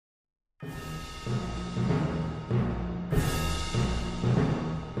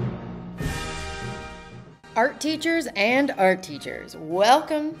Art teachers and art teachers,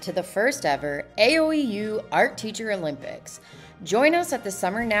 welcome to the first ever AOEU Art Teacher Olympics. Join us at the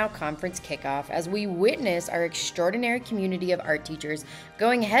Summer Now Conference kickoff as we witness our extraordinary community of art teachers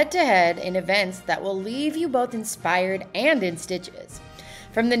going head-to-head in events that will leave you both inspired and in stitches.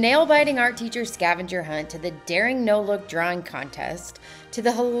 From the nail-biting art teacher scavenger hunt to the daring no-look drawing contest to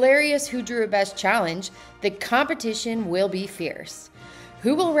the hilarious Who Drew It Best challenge, the competition will be fierce.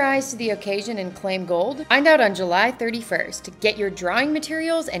 Who will rise to the occasion and claim gold? Find out on July 31st. Get your drawing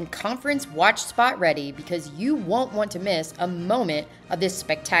materials and conference watch spot ready because you won't want to miss a moment of this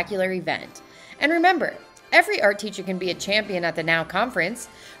spectacular event. And remember, every art teacher can be a champion at the Now Conference.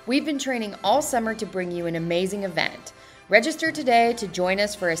 We've been training all summer to bring you an amazing event. Register today to join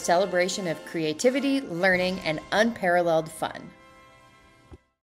us for a celebration of creativity, learning, and unparalleled fun.